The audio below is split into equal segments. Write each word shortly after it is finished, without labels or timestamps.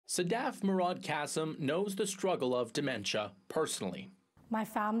Sadaf Murad Qasim knows the struggle of dementia personally. My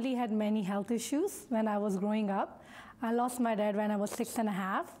family had many health issues when I was growing up. I lost my dad when I was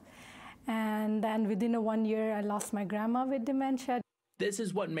 6.5, and then within 1 year I lost my grandma with dementia. This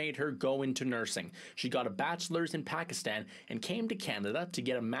is what made her go into nursing. She got a bachelor's in Pakistan and came to Canada to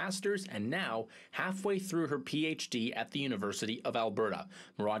get a master's, and now, halfway through her PhD at the University of Alberta.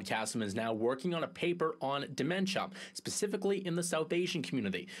 Murad Qasim is now working on a paper on dementia, specifically in the South Asian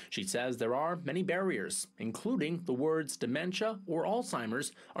community. She says there are many barriers, including the words dementia or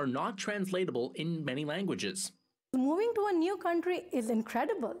Alzheimer's are not translatable in many languages. Moving to a new country is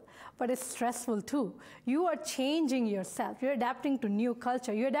incredible, but it's stressful too. You are changing yourself. You're adapting to new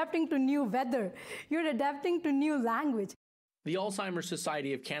culture. You're adapting to new weather. You're adapting to new language. The Alzheimer's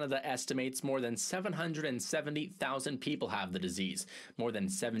Society of Canada estimates more than 770,000 people have the disease. More than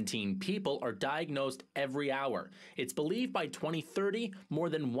 17 people are diagnosed every hour. It's believed by 2030, more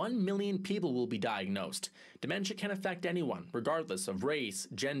than 1 million people will be diagnosed. Dementia can affect anyone, regardless of race,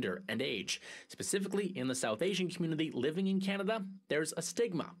 gender, and age. Specifically in the South Asian community living in Canada, there's a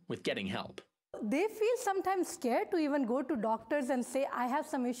stigma with getting help. They feel sometimes scared to even go to doctors and say, I have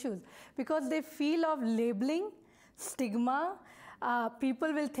some issues, because they feel of labeling, stigma.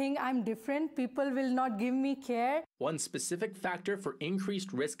 People will think I'm different. People will not give me care. One specific factor for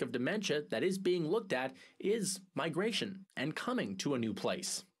increased risk of dementia that is being looked at is migration and coming to a new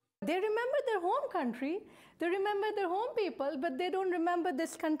place. They remember their home country, they remember their home people, but they don't remember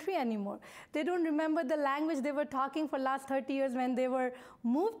this country anymore. They don't remember the language they were talking for last 30 years when they were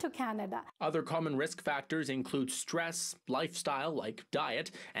moved to Canada. Other common risk factors include stress, lifestyle like diet,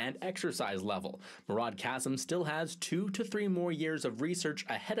 and exercise level. Murad Qasim still has 2 to 3 more years of research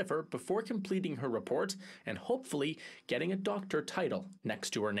ahead of her before completing her report and hopefully getting a doctor title next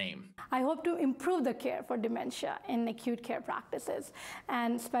to her name. I hope to improve the care for dementia in acute care practices,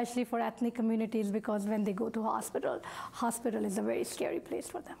 and especially for ethnic communities, because when they go to hospital is a very scary place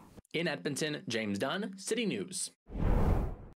for them. In Edmonton, James Dunn, City News.